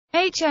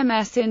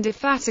HMS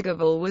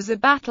Indefatigable was a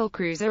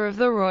battlecruiser of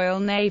the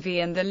Royal Navy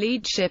and the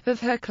lead ship of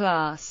her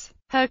class.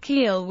 Her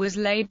keel was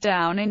laid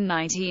down in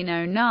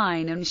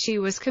 1909 and she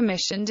was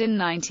commissioned in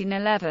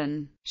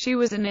 1911. She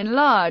was an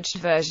enlarged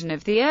version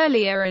of the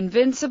earlier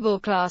Invincible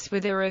class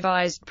with a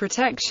revised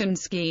protection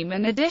scheme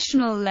and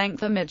additional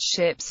length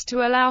amidships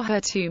to allow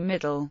her two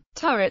middle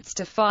turrets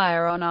to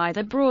fire on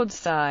either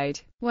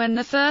broadside. When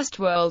the First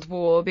World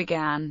War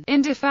began,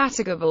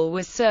 Indefatigable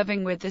was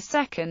serving with the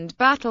 2nd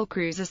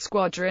Battlecruiser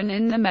Squadron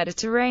in the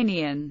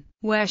Mediterranean,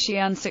 where she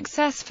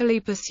unsuccessfully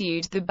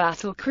pursued the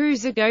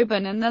battlecruiser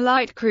Goeben and the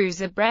light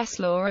cruiser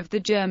Breslau of the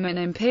German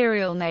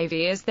Imperial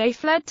Navy as they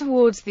fled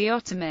towards the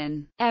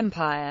Ottoman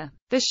Empire.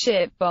 The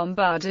ship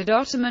bombarded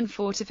Ottoman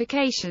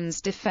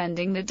fortifications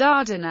defending the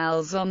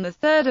Dardanelles on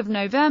 3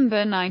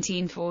 November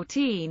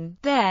 1914,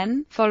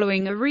 then,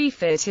 following a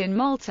refit in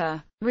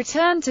Malta,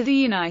 returned to the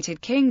United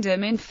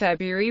Kingdom in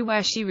February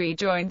where she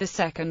rejoined the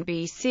 2nd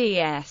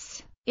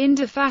BCS.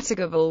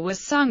 Indefatigable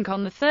was sunk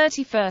on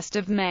 31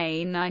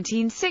 May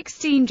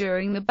 1916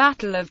 during the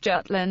Battle of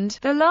Jutland,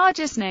 the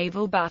largest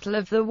naval battle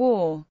of the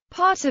war.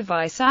 Part of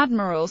Vice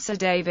Admiral Sir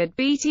David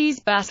Beatty's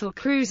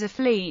battlecruiser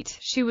fleet,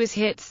 she was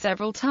hit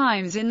several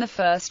times in the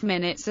first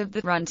minutes of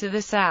the run to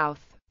the south.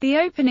 The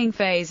opening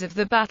phase of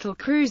the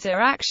battlecruiser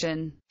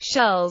action,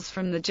 shells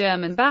from the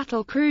German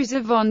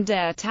battlecruiser von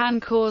der Tann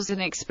caused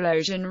an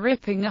explosion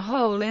ripping a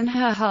hole in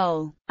her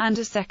hull, and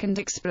a second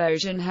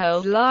explosion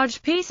hurled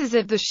large pieces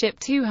of the ship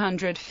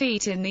 200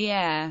 feet in the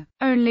air.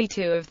 Only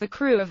 2 of the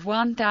crew of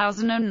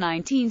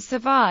 1,019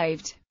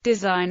 survived.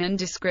 Design and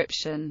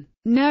description.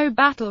 No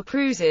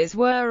battlecruisers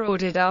were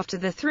ordered after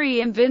the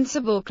 3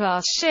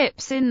 Invincible-class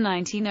ships in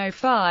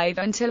 1905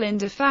 until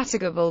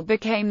Indefatigable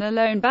became the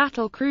lone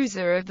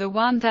battlecruiser of the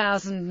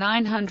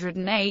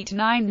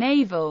 1908-9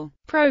 naval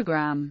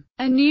program.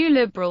 A new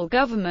Liberal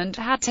government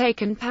had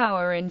taken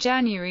power in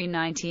January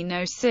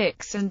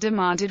 1906 and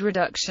demanded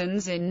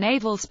reductions in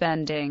naval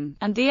spending,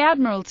 and the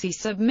Admiralty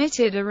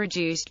submitted a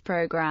reduced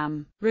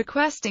program,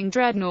 requesting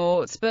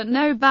dreadnoughts but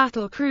no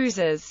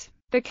battlecruisers.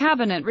 The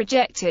Cabinet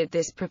rejected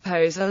this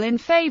proposal in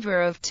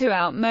favor of 2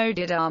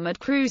 outmoded armored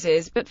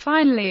cruisers but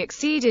finally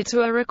acceded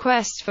to a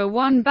request for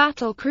 1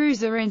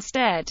 battlecruiser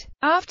instead,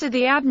 after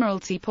the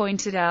Admiralty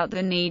pointed out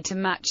the need to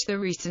match the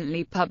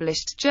recently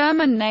published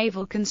German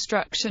naval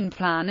construction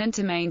plan and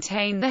to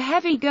maintain the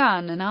heavy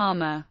gun and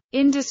armor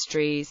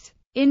industries.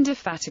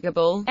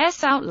 Indefatigable's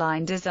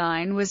outline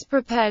design was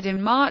prepared in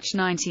March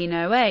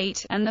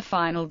 1908, and the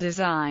final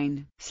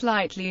design,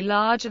 slightly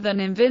larger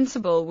than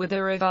Invincible with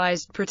a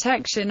revised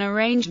protection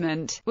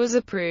arrangement, was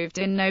approved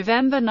in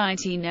November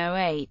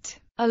 1908.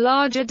 A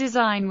larger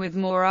design with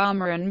more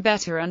armor and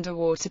better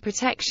underwater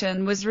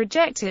protection was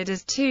rejected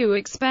as too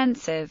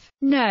expensive.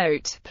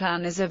 Note: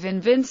 planners of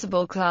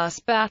Invincible-class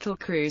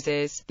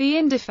battlecruisers. The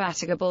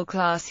Indefatigable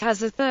class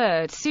has a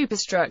third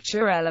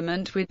superstructure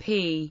element with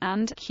P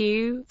and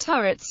Q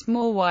turrets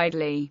more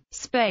widely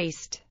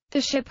spaced.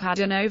 The ship had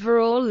an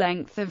overall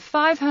length of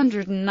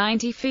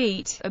 590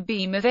 feet, a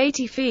beam of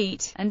 80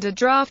 feet, and a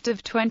draft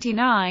of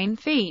 29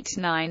 feet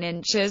 9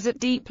 inches at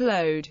deep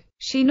load.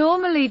 She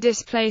normally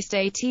displaced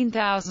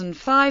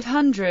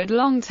 18,500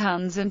 long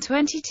tons and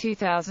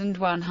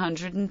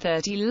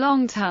 22,130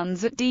 long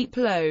tons at deep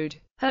load.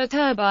 Her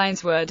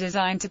turbines were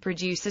designed to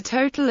produce a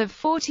total of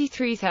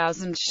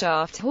 43,000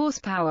 shaft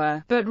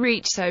horsepower, but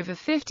reached over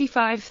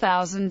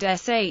 55,000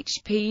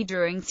 shp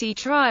during sea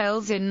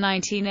trials in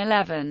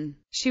 1911.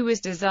 She was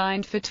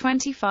designed for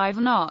 25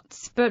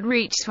 knots, but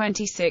reached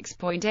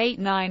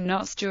 26.89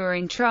 knots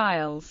during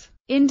trials.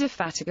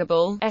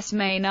 Indefatigable's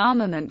main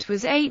armament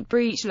was 8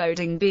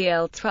 breech-loading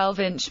BL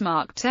 12-inch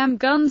Mark 10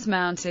 guns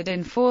mounted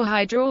in 4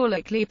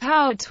 hydraulically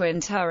powered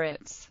twin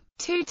turrets.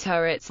 2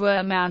 turrets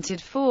were mounted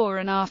fore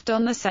and aft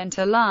on the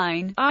center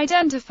line,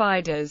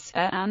 identified as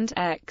A and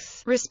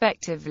X,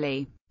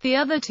 respectively. The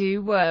other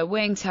 2 were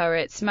wing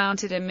turrets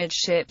mounted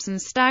amidships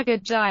and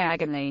staggered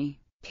diagonally.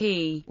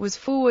 P was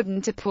forward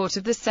and to port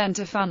of the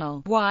center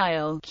funnel,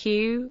 while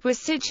Q was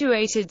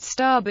situated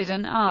starboard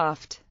and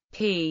aft.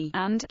 P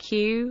and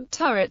Q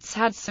turrets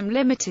had some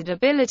limited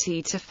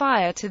ability to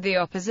fire to the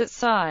opposite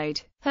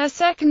side. Her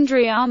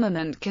secondary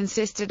armament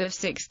consisted of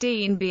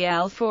 16 BL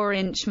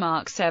 4-inch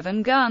Mark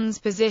 7 guns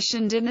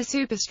positioned in the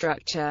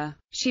superstructure.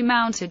 She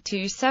mounted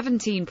 2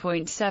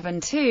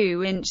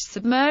 17.72-inch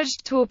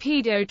submerged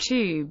torpedo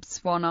tubes,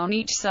 1 on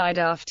each side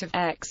aft of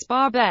X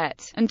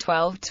barbette, and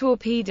 12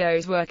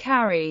 torpedoes were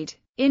carried.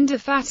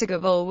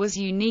 Indefatigable was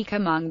unique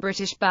among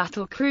British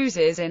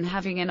battlecruisers in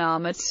having an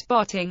armoured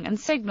spotting and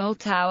signal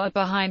tower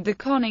behind the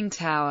conning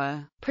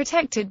tower,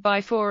 protected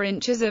by 4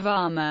 inches of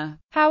armour.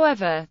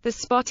 However, the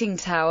spotting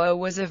tower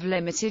was of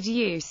limited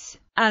use,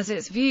 as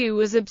its view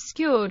was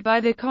obscured by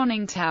the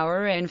conning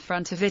tower in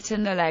front of it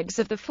and the legs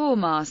of the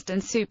foremast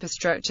and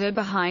superstructure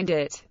behind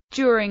it.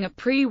 During a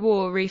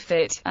pre-war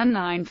refit, a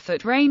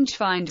 9-foot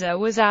rangefinder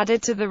was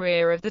added to the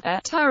rear of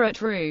the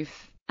turret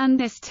roof, and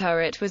this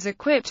turret was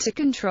equipped to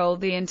control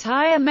the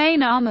entire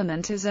main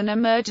armament as an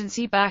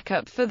emergency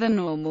backup for the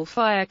normal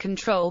fire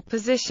control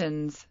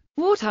positions.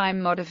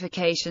 Wartime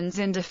modifications.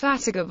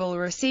 Indefatigable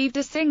received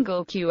a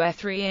single QF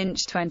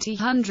 3-inch 20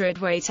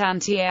 hundredweight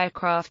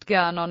anti-aircraft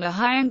gun on a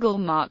high-angle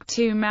Mark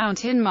II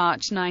mount in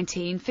March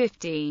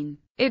 1915.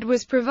 It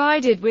was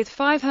provided with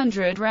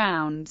 500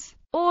 rounds.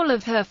 All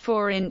of her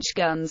 4-inch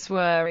guns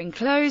were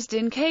enclosed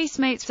in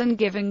casemates and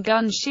given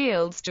gun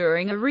shields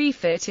during a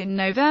refit in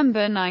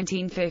November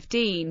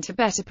 1915 to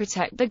better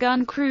protect the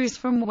gun crews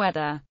from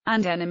weather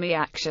and enemy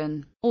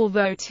action.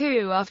 Although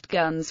 2 aft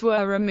guns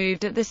were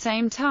removed at the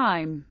same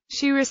time,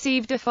 she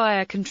received a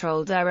fire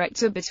control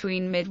director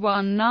between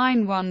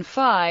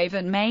mid-1915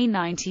 and May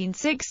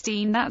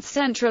 1916 that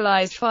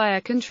centralized fire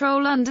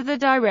control under the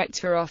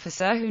director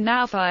officer who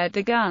now fired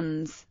the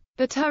guns.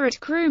 The turret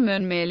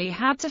crewman merely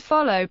had to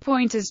follow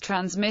pointers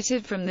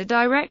transmitted from the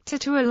director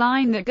to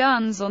align the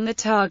guns on the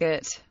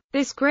target.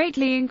 This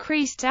greatly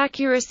increased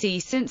accuracy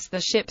since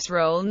the ship's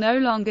roll no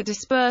longer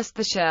dispersed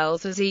the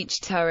shells as each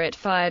turret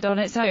fired on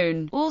its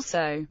own.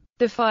 Also,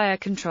 the fire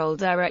control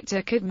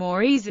director could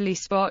more easily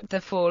spot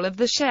the fall of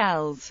the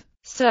shells.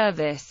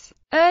 Service.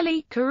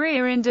 Early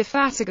career.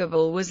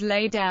 Indefatigable was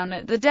laid down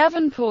at the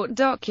Devonport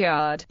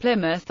Dockyard,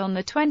 Plymouth on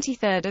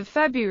 23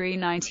 February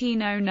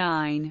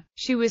 1909.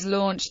 She was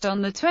launched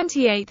on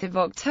 28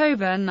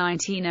 October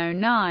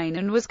 1909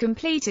 and was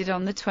completed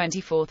on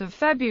 24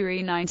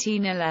 February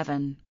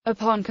 1911.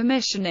 Upon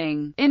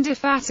commissioning,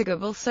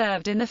 Indefatigable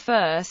served in the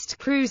 1st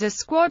Cruiser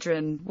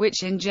Squadron,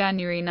 which in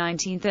January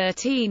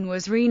 1913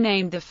 was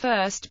renamed the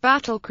 1st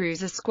Battle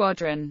Cruiser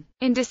Squadron.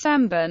 In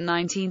December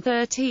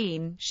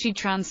 1913, she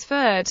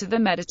transferred to the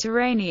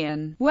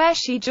Mediterranean, where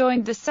she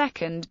joined the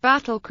 2nd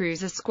Battle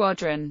Cruiser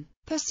Squadron.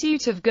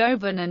 Pursuit of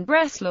Goeben and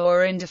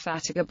Breslau.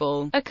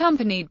 Indefatigable,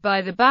 accompanied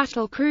by the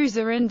battle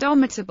cruiser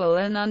Indomitable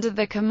and under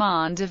the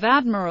command of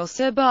Admiral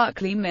Sir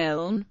Barclay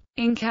Milne,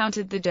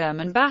 encountered the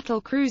German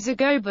battle cruiser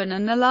Goeben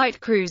and the light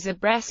cruiser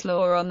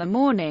Breslau on the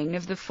morning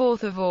of 4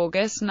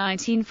 August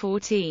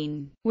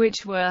 1914,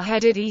 which were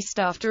headed east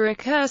after a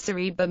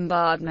cursory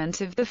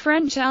bombardment of the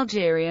French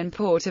Algerian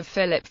port of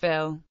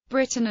Philippeville.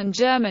 Britain and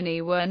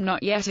Germany were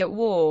not yet at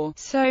war,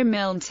 so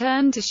Milne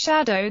turned to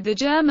shadow the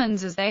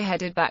Germans as they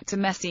headed back to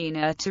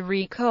Messina to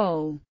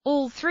recoal.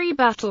 All 3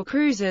 battle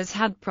cruisers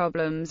had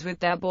problems with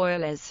their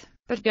boilers,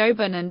 but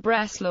Goeben and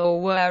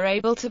Breslau were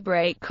able to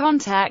break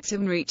contact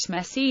and reach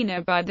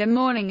Messina by the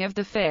morning of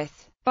the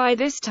 5th. By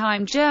this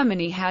time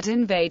Germany had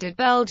invaded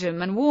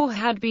Belgium and war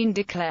had been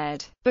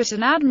declared, but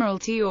an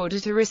Admiralty order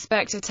to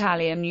respect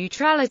Italian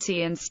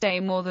neutrality and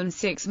stay more than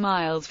 6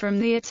 miles from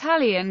the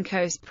Italian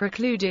coast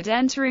precluded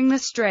entering the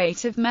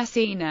Strait of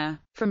Messina,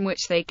 from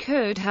which they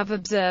could have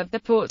observed the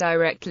port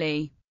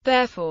directly.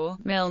 Therefore,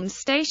 Milne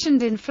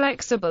stationed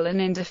Inflexible and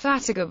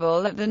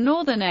Indefatigable at the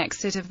northern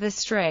exit of the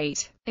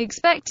strait,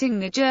 expecting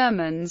the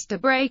Germans to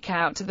break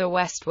out to the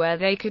west where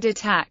they could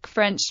attack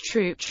French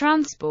troop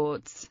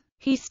transports.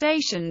 He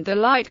stationed the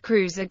light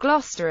cruiser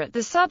Gloucester at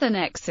the southern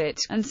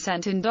exit, and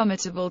sent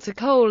Indomitable to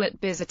coal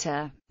at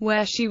Bizerta,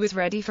 where she was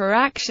ready for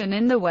action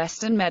in the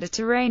western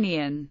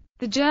Mediterranean.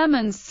 The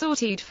Germans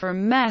sortied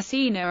from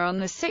Messina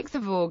on 6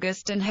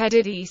 August and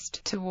headed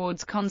east,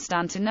 towards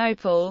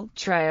Constantinople,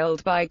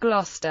 trailed by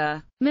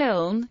Gloucester.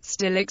 Milne,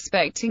 still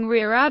expecting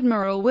Rear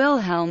Admiral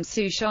Wilhelm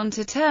Souchon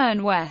to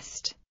turn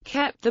west,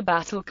 kept the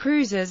battle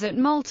cruisers at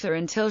Malta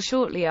until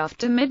shortly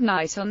after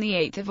midnight on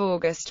 8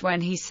 August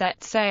when he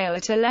set sail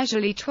at a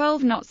leisurely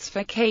 12 knots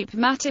for Cape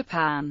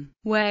Matapan,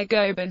 where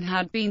Goeben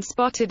had been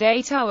spotted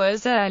 8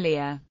 hours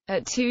earlier.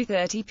 At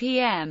 2:30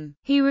 p.m.,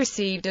 he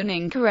received an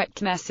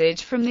incorrect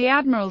message from the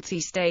Admiralty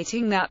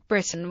stating that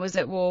Britain was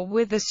at war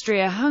with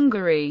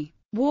Austria-Hungary.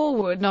 War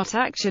would not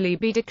actually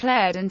be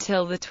declared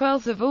until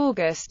 12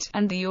 August,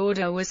 and the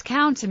order was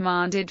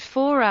countermanded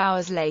 4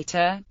 hours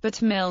later,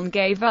 but Milne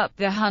gave up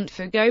the hunt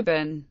for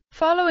Goeben,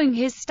 following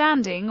his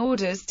standing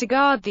orders to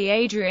guard the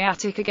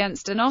Adriatic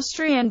against an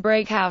Austrian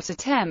breakout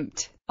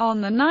attempt.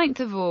 On 9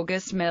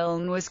 August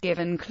Milne was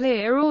given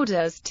clear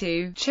orders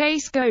to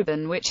chase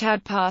Goeben, which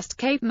had passed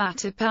Cape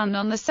Matapan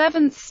on the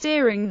 7th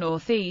steering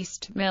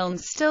northeast. Milne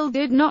still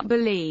did not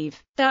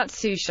believe that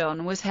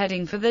Souchon was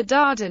heading for the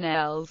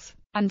Dardanelles,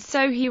 and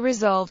so he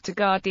resolved to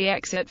guard the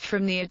exit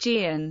from the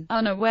Aegean,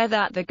 unaware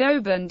that the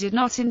Goeben did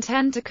not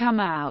intend to come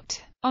out.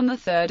 On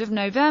 3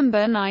 November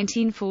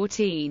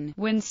 1914,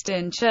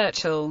 Winston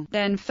Churchill,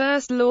 then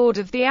First Lord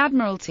of the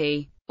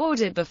Admiralty,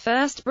 ordered the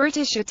first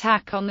British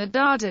attack on the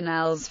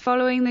Dardanelles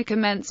following the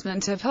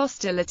commencement of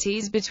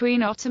hostilities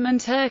between Ottoman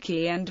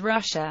Turkey and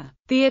Russia.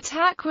 The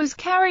attack was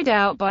carried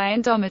out by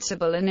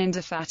Indomitable and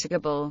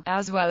Indefatigable,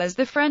 as well as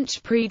the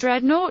French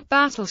pre-dreadnought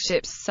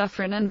battleships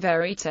Suffren and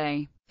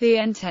Verite. The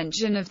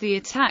intention of the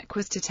attack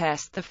was to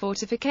test the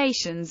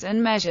fortifications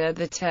and measure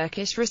the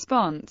Turkish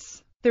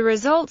response. The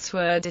results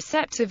were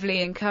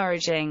deceptively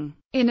encouraging.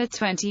 In a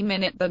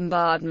 20-minute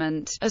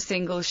bombardment, a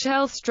single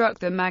shell struck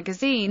the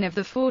magazine of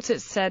the fort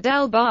at Sed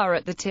El Bahr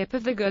at the tip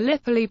of the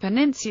Gallipoli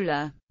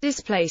Peninsula,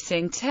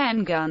 displacing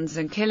 10 guns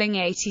and killing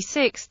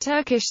 86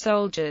 Turkish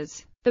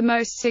soldiers. The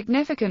most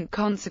significant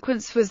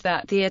consequence was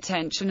that the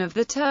attention of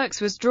the Turks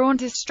was drawn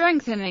to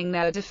strengthening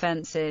their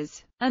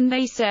defenses. and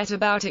they set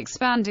about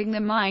expanding the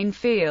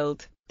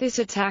minefield. This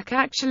attack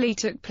actually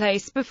took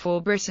place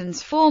before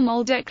Britain's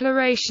formal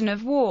declaration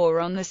of war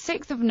on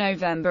 6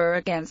 November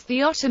against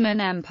the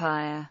Ottoman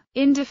Empire.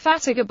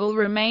 Indefatigable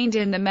remained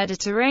in the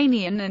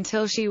Mediterranean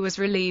until she was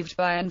relieved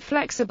by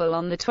Inflexible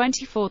on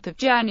 24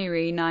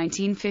 January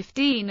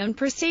 1915 and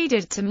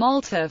proceeded to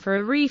Malta for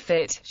a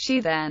refit. She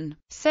then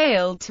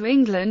sailed to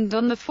England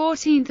on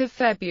 14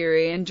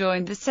 February and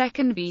joined the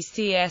 2nd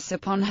BCS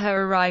upon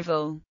her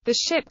arrival. The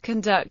ship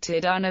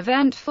conducted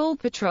uneventful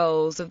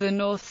patrols of the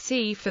North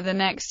Sea for the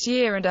next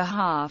year and a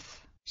half.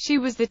 She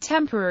was the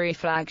temporary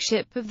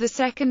flagship of the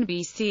 2nd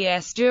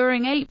BCS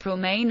during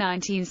April-May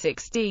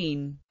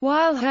 1916,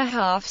 while her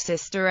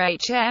half-sister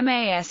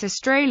HMS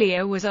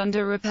Australia was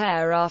under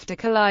repair after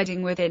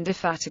colliding with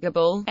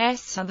Indefatigable's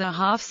other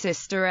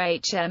half-sister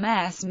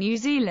HMS New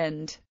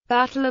Zealand.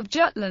 Battle of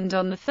Jutland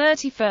on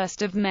 31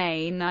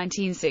 May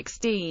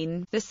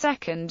 1916, the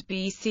 2nd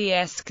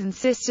BCS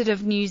consisted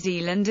of New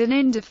Zealand and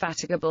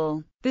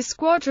Indefatigable. The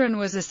squadron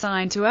was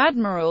assigned to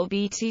Admiral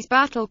Beatty's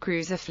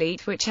battlecruiser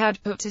fleet, which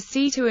had put to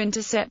sea to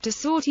intercept a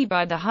sortie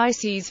by the High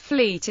Seas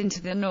Fleet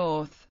into the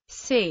North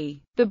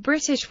Sea. The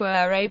British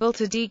were able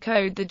to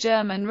decode the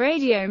German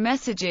radio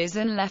messages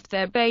and left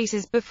their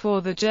bases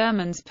before the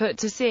Germans put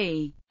to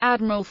sea.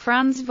 Admiral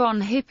Franz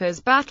von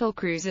Hipper's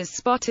battlecruisers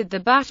spotted the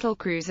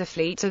battlecruiser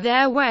fleet to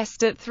their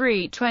west at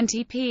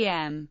 3:20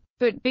 p.m.,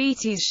 but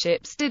Beatty's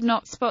ships did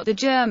not spot the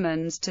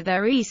Germans to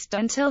their east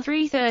until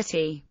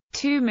 3:30.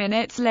 2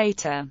 minutes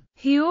later,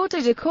 he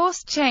ordered a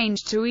course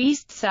change to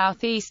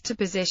east-southeast to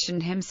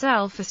position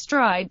himself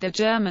astride the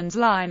Germans'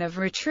 line of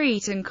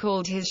retreat and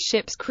called his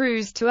ship's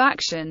crews to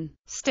action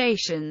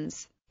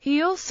stations.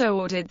 He also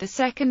ordered the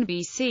 2nd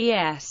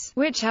BCS,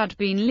 which had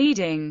been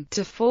leading,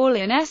 to fall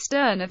in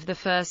astern of the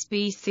 1st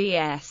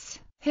BCS.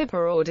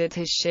 Hipper ordered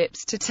his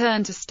ships to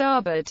turn to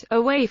starboard,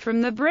 away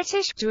from the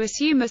British, to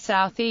assume a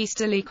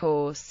southeasterly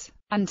course,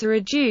 and to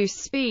reduce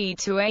speed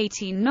to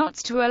 18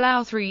 knots to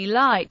allow 3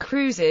 light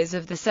cruisers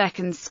of the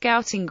 2nd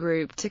Scouting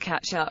Group to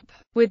catch up.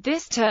 With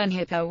this turn,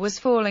 Hipper was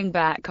falling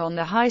back on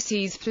the High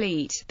Seas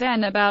Fleet,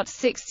 then about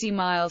 60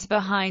 miles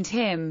behind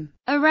him.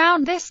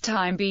 Around this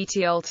time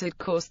Beatty altered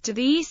course to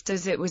the east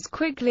as it was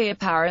quickly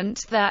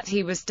apparent that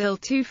he was still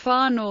too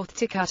far north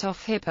to cut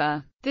off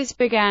Hipper. This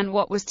began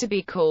what was to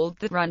be called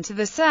the run to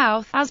the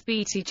south, as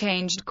Beatty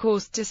changed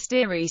course to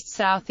steer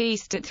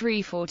east-southeast at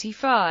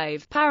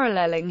 3:45,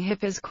 paralleling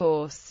Hipper's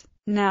course.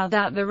 Now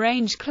that the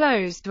range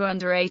closed to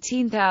under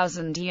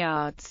 18,000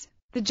 yards,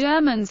 the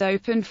Germans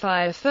opened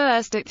fire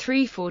first at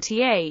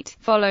 3:48,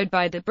 followed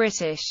by the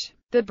British.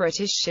 The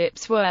British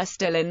ships were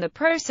still in the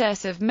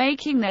process of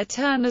making their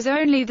turn, as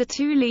only the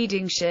 2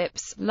 leading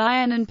ships,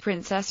 Lion and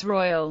Princess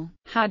Royal,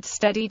 had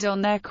steadied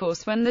on their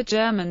course when the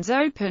Germans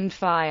opened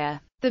fire.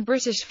 The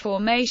British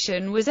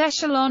formation was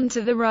echeloned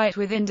to the right,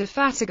 with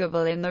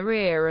Indefatigable in the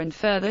rear and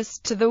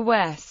furthest to the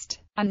west,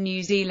 and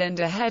New Zealand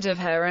ahead of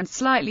her and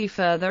slightly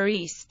further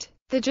east.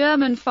 The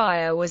German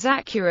fire was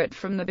accurate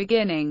from the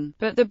beginning,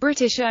 but the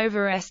British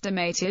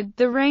overestimated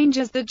the range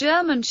as the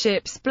German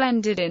ships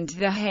blended into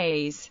the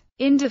haze.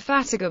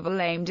 Indefatigable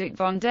aimed at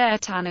von der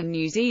Tann, and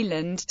New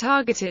Zealand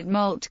targeted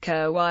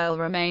Moltke while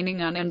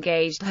remaining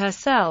unengaged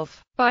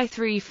herself. By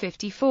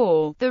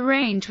 3:54, the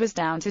range was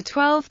down to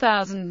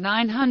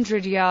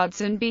 12,900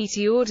 yards and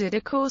Beatty ordered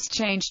a course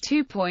change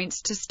 2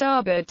 points to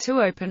starboard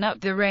to open up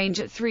the range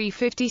at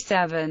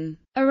 3:57.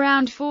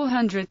 Around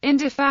 400,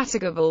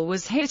 Indefatigable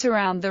was hit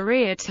around the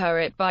rear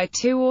turret by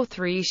 2 or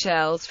 3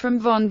 shells from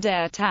von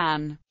der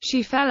Tann.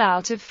 She fell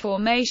out of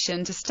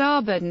formation to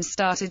starboard and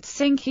started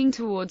sinking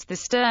towards the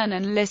stern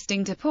and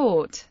listing to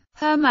port.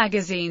 Her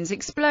magazines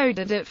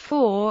exploded at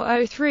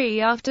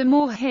 4:03 after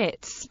more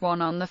hits,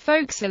 one on the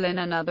forecastle and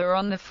another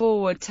on the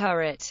forward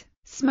turret.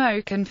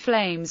 Smoke and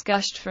flames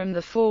gushed from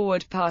the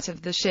forward part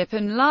of the ship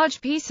and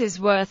large pieces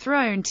were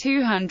thrown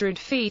 200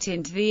 feet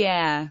into the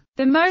air.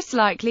 The most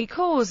likely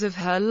cause of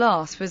her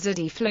loss was a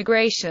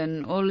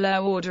deflagration or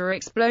low-order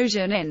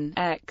explosion in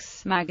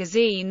X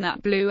magazine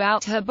that blew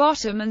out her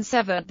bottom and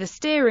severed the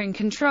steering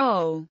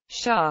control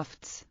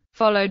shafts,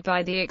 followed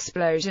by the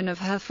explosion of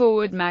her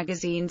forward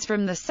magazines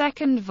from the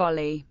second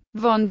volley.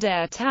 Von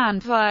der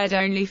Tann fired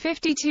only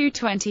 52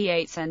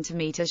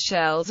 28-centimeter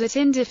shells at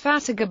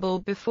Indefatigable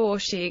before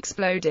she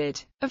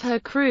exploded. Of her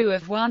crew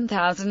of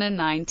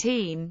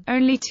 1,019,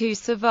 only 2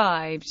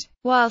 survived.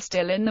 While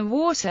still in the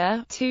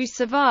water, 2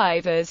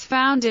 survivors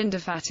found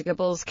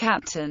Indefatigable's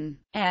captain,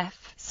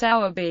 F.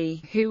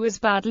 Sowerby, who was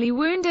badly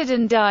wounded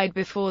and died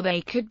before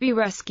they could be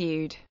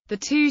rescued. The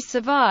 2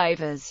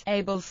 survivors,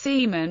 able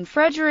seaman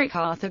Frederick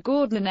Arthur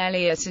Gordon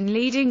Elliot and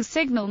leading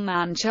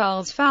signalman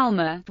Charles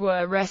Falmer,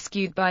 were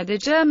rescued by the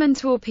German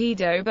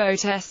torpedo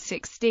boat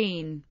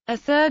S-16. A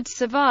third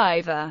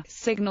survivor,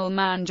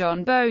 signalman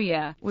John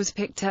Bowyer, was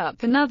picked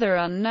up another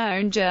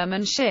unknown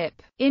German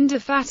ship.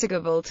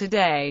 Indefatigable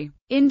today.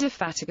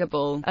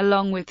 Indefatigable,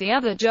 along with the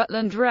other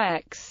Jutland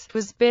wrecks,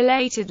 was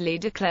belatedly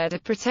declared a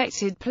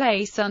protected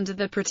place under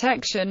the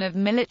Protection of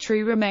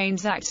Military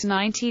Remains Act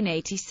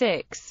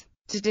 1986.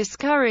 To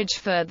discourage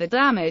further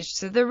damage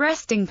to the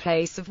resting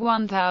place of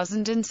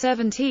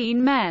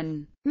 1,017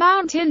 men,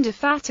 Mount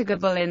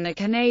Indefatigable in the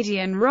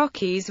Canadian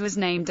Rockies was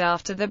named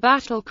after the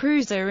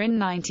battlecruiser in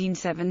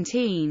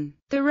 1917.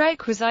 The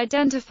wreck was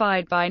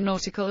identified by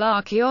nautical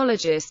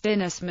archaeologist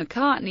Innes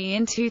McCartney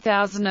in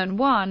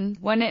 2001,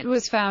 when it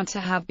was found to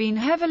have been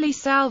heavily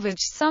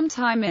salvaged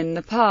sometime in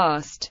the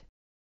past.